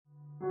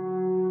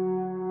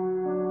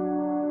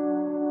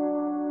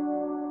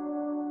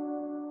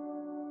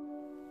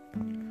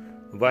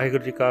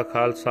ਵਾਹਿਗੁਰੂ ਜੀ ਕਾ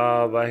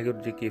ਖਾਲਸਾ, ਵਾਹਿਗੁਰੂ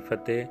ਜੀ ਕੀ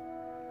ਫਤਿਹ।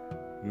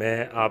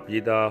 ਮੈਂ ਆਪ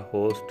ਜੀ ਦਾ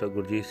ਹੋਸਟ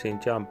ਗੁਰਜੀਤ ਸਿੰਘ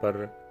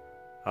ਝਾਂਪਰ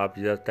ਆਪ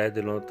ਜੀ ਦਾ ਤਹਿ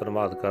ਦਿਲੋਂ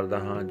ਧੰਨਵਾਦ ਕਰਦਾ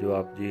ਹਾਂ ਜੋ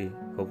ਆਪ ਜੀ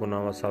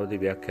ਹੁਕਮਨਾਮਾ ਸਾਹਿਬ ਦੀ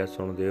ਵਿਆਖਿਆ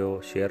ਸੁਣਦੇ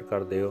ਹੋ, ਸ਼ੇਅਰ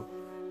ਕਰਦੇ ਹੋ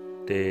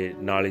ਅਤੇ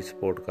ਨਾਲ ਹੀ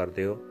ਸਪੋਰਟ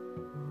ਕਰਦੇ ਹੋ।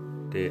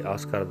 ਅਤੇ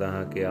ਆਸ ਕਰਦਾ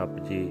ਹਾਂ ਕਿ ਆਪ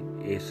ਜੀ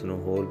ਇਸ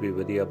ਨੂੰ ਹੋਰ ਵੀ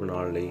ਵਧੀਆ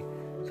ਬਣਾਉਣ ਲਈ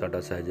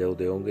ਸਾਡਾ ਸਹਿਯੋਗ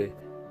ਦਿਓਗੇ।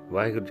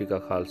 ਵਾਹਿਗੁਰੂ ਜੀ ਕਾ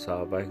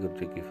ਖਾਲਸਾ, ਵਾਹਿਗੁਰੂ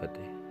ਜੀ ਕੀ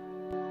ਫਤਿਹ।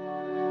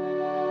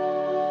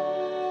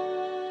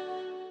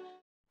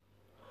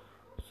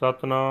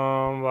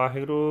 ਸਤਨਾਮ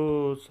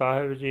ਵਾਹਿਗੁਰੂ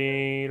ਸਾਹਿਬ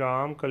ਜੀ।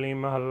 ਰਾਮ ਕਲੀ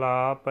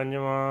ਮਹੱਲਾ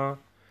ਪੰਜਵਾਂ।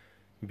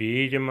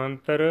 ਬੀਜ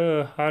ਮੰਤਰ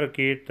ਹਰ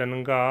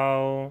ਕੀਰਤਨ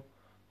ਗਾਓ,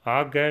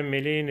 ਆਗੈ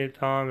ਮਿਲੀ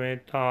ਨਿਥਾਵੇਂ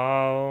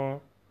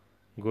ਥਾਓ।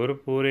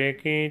 ਗੁਰਪੂਰੇ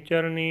ਕੀ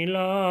ਚਰਨੀ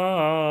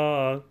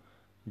ਲਾਗ,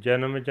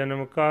 ਜਨਮ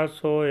ਜਨਮ ਕਾ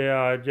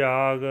ਸੋਇਆ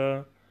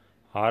ਜਾਗ।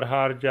 ਹਰ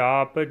ਹਰ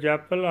ਜਾਪ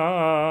ਜਪ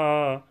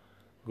ਲਾ,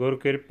 ਗੁਰ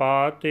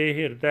ਕਿਰਪਾ ਤੇ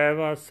ਹਿਰਦੈ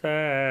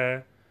ਵਾਸੈ।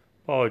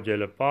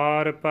 ਭਉ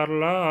ਪਾਰ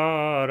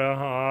ਪਰਲਾ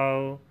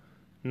ਰਹਾਉ,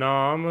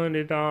 ਨਾਮ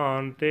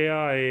ਨਿਧਾਨ ਤੇ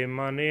ਆਏ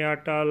ਮਨ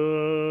ਅਟਲ।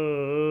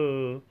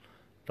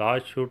 ਤਾ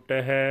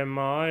ਛੁਟਹਿ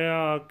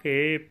ਮਾਇਆ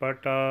ਕੇ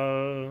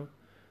ਪਟਲ,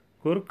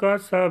 ਗੁਰ ਕਾ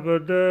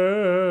ਸ਼ਬਦ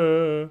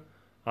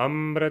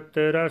ਅੰਮ੍ਰਿਤ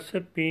ਰਸ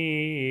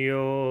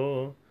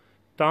ਪੀਓ।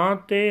 ਤਾਂ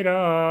ਤੇਰਾ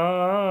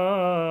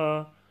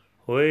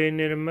ਹੋਏ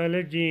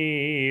ਨਿਰਮਲ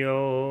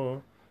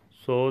ਜੀਓ।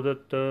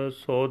 ਸੋਧਤ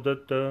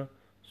ਸੋਧਤ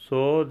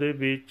ਸੋਧ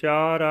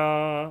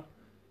ਵਿਚਾਰਾ,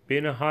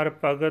 ਬਿਨ ਹਰ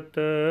ਭਗਤ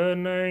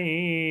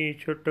ਨਹੀਂ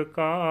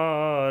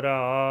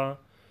ਛੁਟਕਾਰਾ।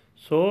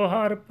 ਸੋ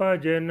ਹਰ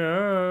ਭਜਨ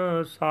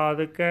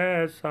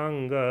ਸਾਧਕੈ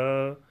ਸੰਗ,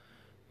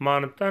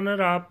 ਮਨ ਤਨ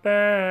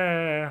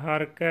ਰਾਪੈ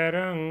ਹਰ ਕੈ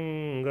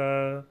ਰੰਗ।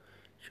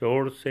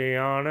 ਛੋੜ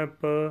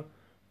ਸਿਆਣਪ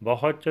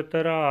ਬਹੁ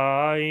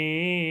ਚਤੁਰਾਈ,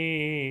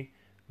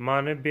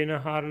 ਮਨ ਬਿਨ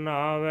ਹਰ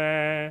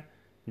ਨਾਵੈ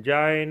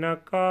ਜਾਇ ਨ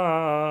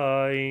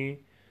ਕਾਈ।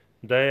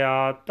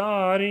 ਦਇਆ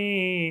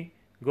ਧਾਰੀ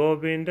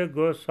ਗੋਬਿੰਦ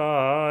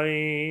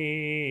ਗੋਸਾਈ,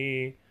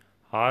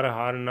 ਹਰ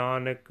ਹਰ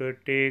ਨਾਨਕ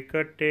ਟੇਕ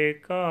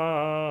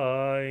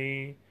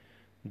ਟੇਕਾਈ।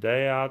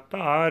 ਦਇਆ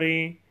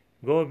ਧਾਰੀ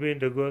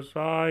ਗੋਬਿੰਦ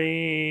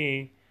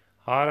ਗੋਸਾਈ,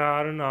 ਹਰ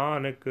ਹਰ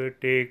ਨਾਨਕ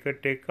ਟੇਕ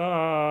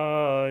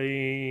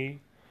ਟੇਕਾਈ।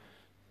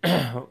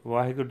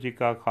 ਵਾਹਿਗੁਰੂ ਜੀ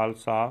ਕਾ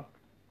ਖਾਲਸਾ,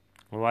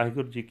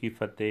 ਵਾਹਿਗੁਰੂ ਜੀ ਕੀ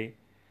ਫਤਿਹ।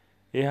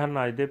 ਇਹ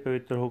ਹਨ ਅੱਜ ਦੇ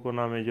ਪਵਿੱਤਰ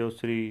ਹੁਕਮਨਾਮੇ ਜੋ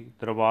ਸ੍ਰੀ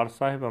ਦਰਬਾਰ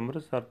ਸਾਹਿਬ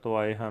ਅੰਮ੍ਰਿਤਸਰ ਤੋਂ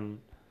ਆਏ ਹਨ।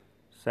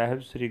 ਸਾਹਿਬ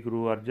ਸ੍ਰੀ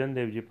ਗੁਰੂ ਅਰਜਨ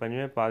ਦੇਵ ਜੀ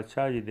ਪੰਜਵੇਂ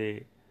ਪਾਤਸ਼ਾਹ ਜੀ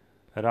ਦੇ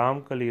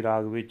ਰਾਮਕਲੀ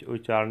ਰਾਗ ਵਿੱਚ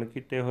ਉਚਾਰਨ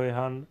ਕੀਤੇ ਹੋਏ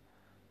ਹਨ।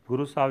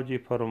 ਗੁਰੂ ਸਾਹਿਬ ਜੀ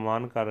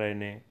ਫਰਮਾਨ ਕਰ ਰਹੇ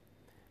ਨੇ,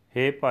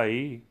 ਹੇ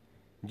ਭਾਈ,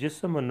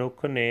 ਜਿਸ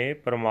ਮਨੁੱਖ ਨੇ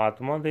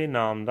ਪਰਮਾਤਮਾ ਦੇ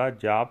ਨਾਮ ਦਾ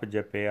ਜਾਪ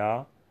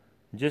ਜਪਿਆ,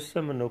 ਜਿਸ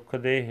ਮਨੁੱਖ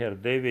ਦੇ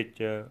ਹਿਰਦੇ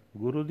ਵਿੱਚ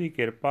ਗੁਰੂ ਦੀ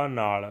ਕਿਰਪਾ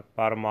ਨਾਲ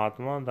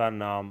ਪਰਮਾਤਮਾ ਦਾ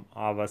ਨਾਮ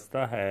ਆ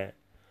ਵਸਦਾ ਹੈ,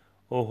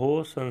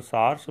 ਉਹ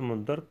ਸੰਸਾਰ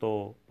ਸਮੁੰਦਰ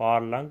ਤੋਂ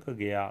ਪਾਰ ਲੰਘ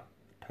ਗਿਆ।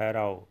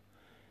 ਠਹਿਰਾਓ।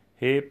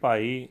 ਹੇ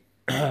ਭਾਈ,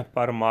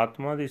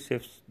 ਪਰਮਾਤਮਾ ਦੀ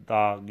ਸਿਫਤ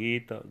ਦਾ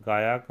ਗੀਤ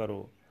ਗਾਇਆ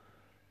ਕਰੋ।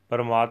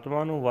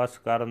 ਪਰਮਾਤਮਾ ਨੂੰ ਵਸ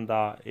ਕਰਨ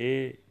ਦਾ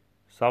ਇਹ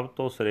ਸਭ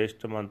ਤੋਂ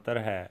ਸ੍ਰੇਸ਼ਟ ਮੰਤਰ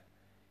ਹੈ।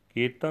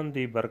 ਕੀਰਤਨ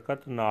ਦੀ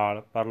ਬਰਕਤ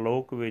ਨਾਲ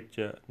ਪਰਲੋਕ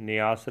ਵਿੱਚ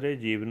ਨਿਆਸਰੇ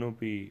ਜੀਵ ਨੂੰ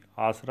ਵੀ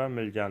ਆਸਰਾ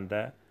ਮਿਲ ਜਾਂਦਾ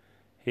ਹੈ।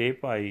 ਹੇ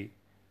ਭਾਈ,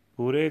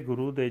 ਪੂਰੇ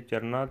ਗੁਰੂ ਦੇ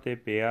ਚਰਨਾਂ 'ਤੇ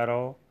ਪਿਆ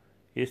ਰਹੋ।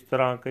 ਇਸ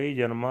ਤਰ੍ਹਾਂ ਕਈ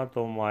ਜਨਮਾਂ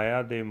ਤੋਂ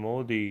ਮਾਇਆ ਦੇ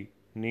ਮੋਹ ਦੀ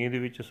ਨੀਂਦ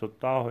ਵਿੱਚ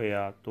ਸੁੱਤਾ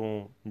ਹੋਇਆ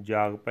ਤੂੰ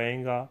ਜਾਗ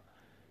ਪਏਂਗਾ।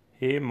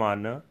 ਹੇ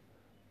ਮਨ,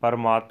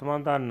 ਪਰਮਾਤਮਾ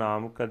ਦਾ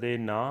ਨਾਮ ਕਦੇ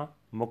ਨਾ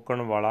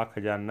ਮੁੱਕਣ ਵਾਲਾ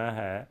ਖਜ਼ਾਨਾ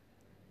ਹੈ।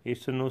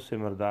 ਇਸ ਨੂੰ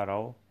ਸਿਮਰਦਾ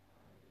ਰਹੋ,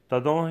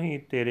 ਤਦੋਂ ਹੀ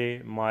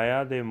ਤੇਰੇ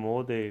ਮਾਇਆ ਦੇ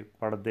ਮੋਹ ਦੇ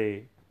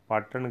ਪਰਦੇ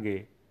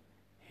ਪਾਟਣਗੇ।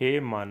 ਹੇ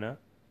ਮਨ,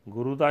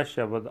 ਗੁਰੂ ਦਾ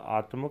ਸ਼ਬਦ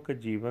ਆਤਮਿਕ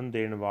ਜੀਵਨ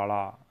ਦੇਣ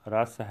ਵਾਲਾ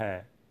ਰਸ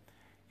ਹੈ।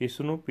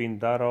 ਇਸ ਨੂੰ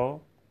ਪੀਂਦਾ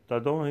ਰਹੋ,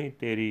 ਤਦੋਂ ਹੀ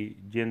ਤੇਰੀ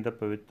ਜਿੰਦ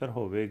ਪਵਿੱਤਰ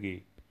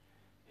ਹੋਵੇਗੀ।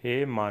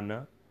 ਹੇ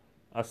ਮਨ,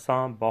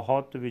 ਅਸਾਂ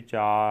ਬਹੁਤ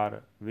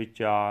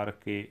ਵਿਚਾਰ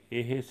ਕੇ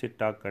ਇਹ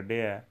ਸਿੱਟਾ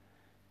ਕੱਢਿਆ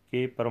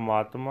ਕਿ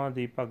ਪਰਮਾਤਮਾ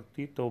ਦੀ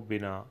ਭਗਤੀ ਤੋਂ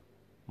ਬਿਨਾਂ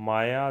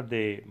ਮਾਇਆ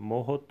ਦੇ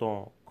ਮੋਹ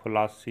ਤੋਂ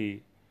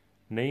ਖੁਲਾਸੀ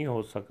ਨਹੀਂ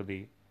ਹੋ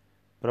ਸਕਦੀ।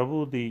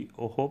 ਪ੍ਰਭੂ ਦੀ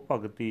ਉਹ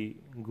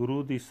ਭਗਤੀ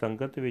ਗੁਰੂ ਦੀ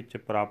ਸੰਗਤ ਵਿੱਚ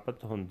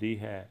ਪ੍ਰਾਪਤ ਹੁੰਦੀ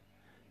ਹੈ।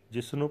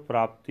 ਜਿਸ ਨੂੰ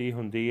ਪ੍ਰਾਪਤੀ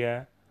ਹੁੰਦੀ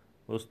ਹੈ,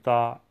 ਉਸ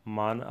ਦਾ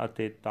ਮਨ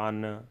ਅਤੇ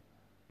ਤਨ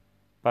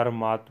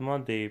ਪਰਮਾਤਮਾ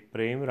ਦੇ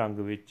ਪ੍ਰੇਮ ਰੰਗ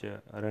ਵਿੱਚ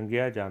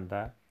ਰੰਗਿਆ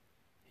ਜਾਂਦਾ।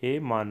 ਹੇ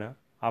ਮਨ,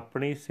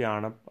 ਆਪਣੀ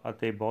ਸਿਆਣਪ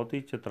ਅਤੇ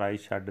ਬਹੁਤੀ ਚਤੁਰਾਈ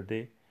ਛੱਡ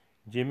ਦੇ।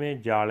 ਜਿਵੇਂ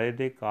ਜਾਲੇ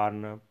ਦੇ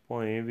ਕਾਰਨ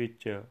ਭੋਏ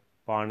ਵਿੱਚ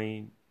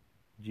ਪਾਣੀ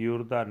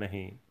ਜਿਉਰਦਾ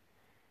ਨਹੀਂ,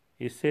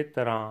 ਇਸੇ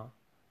ਤਰ੍ਹਾਂ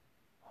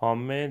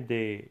ਹਉਮੈ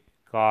ਦੇ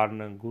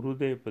ਕਾਰਨ ਗੁਰੂ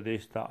ਦੇ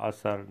ਉਪਦੇਸ਼ ਦਾ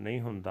ਅਸਰ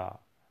ਨਹੀਂ ਹੁੰਦਾ।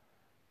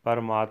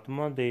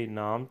 ਪਰਮਾਤਮਾ ਦੇ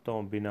ਨਾਮ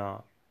ਤੋਂ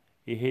ਬਿਨਾਂ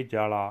ਇਹ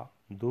ਜਾਲਾ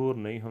ਦੂਰ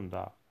ਨਹੀਂ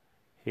ਹੁੰਦਾ।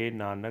 ਹੇ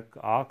ਨਾਨਕ,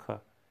 ਆਖ,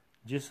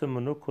 ਜਿਸ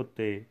ਮਨੁੱਖ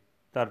ਉੱਤੇ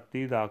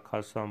ਧਰਤੀ ਦਾ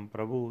ਖਸਮ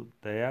ਪ੍ਰਭੂ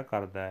ਦਇਆ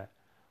ਕਰਦਾ ਹੈ,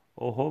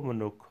 ਉਹ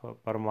ਮਨੁੱਖ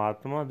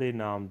ਪਰਮਾਤਮਾ ਦੇ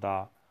ਨਾਮ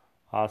ਦਾ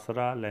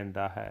ਆਸਰਾ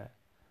ਲੈਂਦਾ ਹੈ।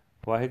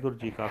 ਵਾਹਿਗੁਰੂ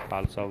ਜੀ ਕਾ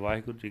ਖਾਲਸਾ,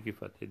 ਵਾਹਿਗੁਰੂ ਜੀ ਕੀ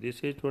ਫਤਿਹ।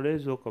 This is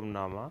today's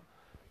hukamnama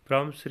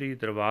from Sri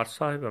Darbar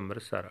Sahib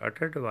Amritsar,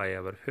 uttered by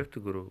our fifth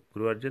Guru,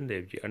 Guru Arjan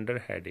Dev Ji, under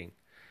heading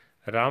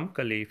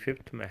Ramkali,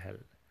 fifth Mahal.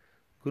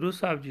 Guru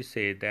Sahib Ji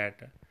say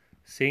that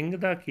sing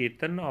the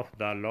kirtan of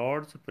the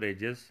Lord's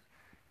praises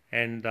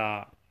and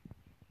the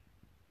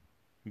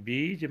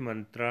Bij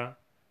mantra,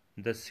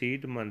 the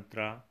seed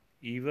mantra,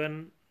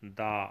 even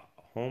the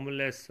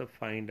homeless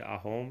find a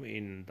home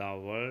in the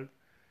world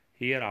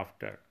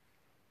hereafter.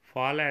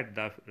 Fall at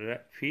the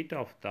feet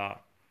of the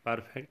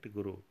perfect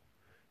Guru.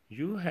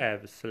 You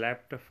have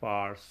slept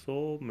for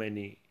so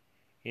many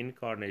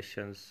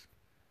incarnations.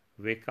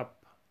 Wake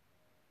up,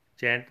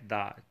 chant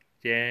the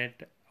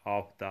chant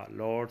of the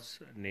Lord's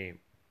name.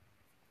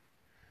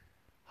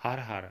 Har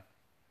Har.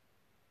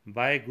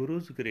 By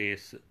Guru's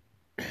grace,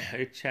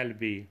 it shall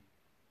be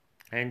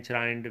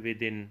enshrined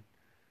within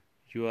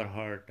your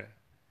heart,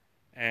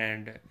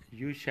 and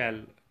you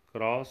shall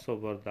cross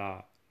over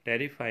the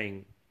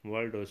terrifying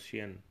world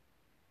ocean.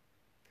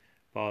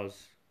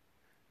 Pause.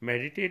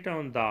 Meditate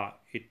on the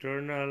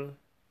eternal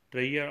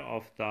treasure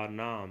of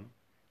the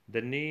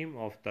the name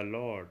of the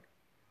Lord,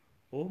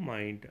 O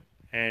mind,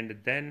 and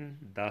then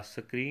the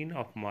screen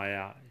of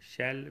Maya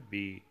shall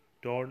be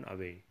torn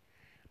away.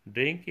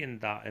 Drink in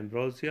the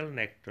ambrosial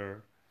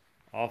nectar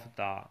of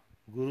the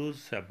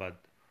Guru's Sabbath,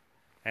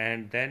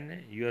 and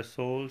then your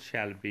soul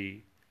shall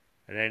be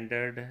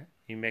rendered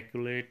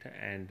immaculate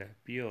and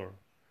pure.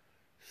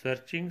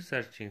 Searching,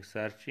 searching,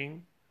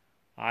 searching,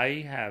 I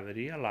have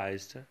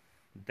realized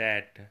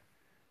that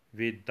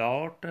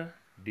without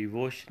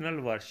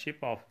devotional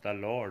worship of the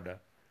Lord,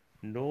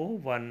 no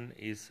one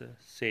is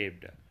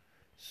saved.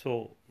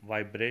 So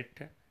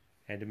vibrate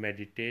and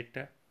meditate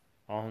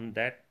on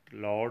that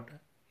Lord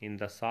in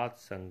the Sat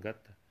Sangat,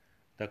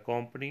 the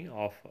company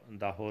of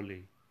the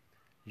holy.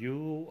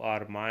 You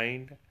are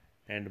mind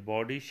and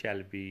body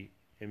shall be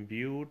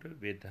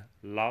imbued with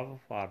love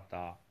for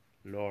the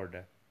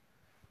Lord.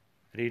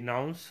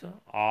 Renounce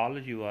all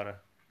your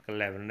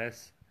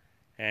cleverness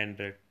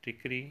and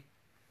trickery,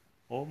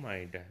 O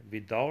mind.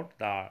 Without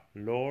the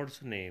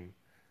Lord's name,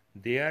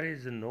 there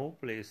is no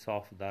place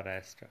of the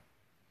rest.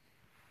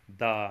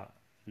 The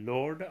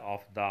Lord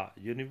of the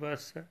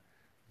universe,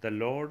 the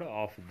Lord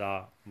of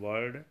the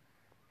world,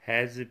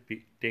 has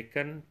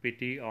taken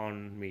pity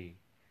on me.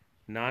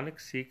 Nanak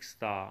seeks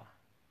the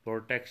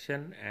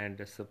protection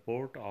and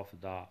support of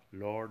the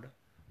Lord.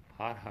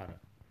 Har Har.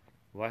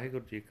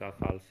 Waheguru ji ਕਾ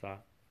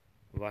ਖਾਲਸਾ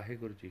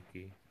ਵਾਹਿਗੁਰੂ ਜੀ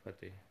ਕੀ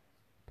ਫਤਿਹ।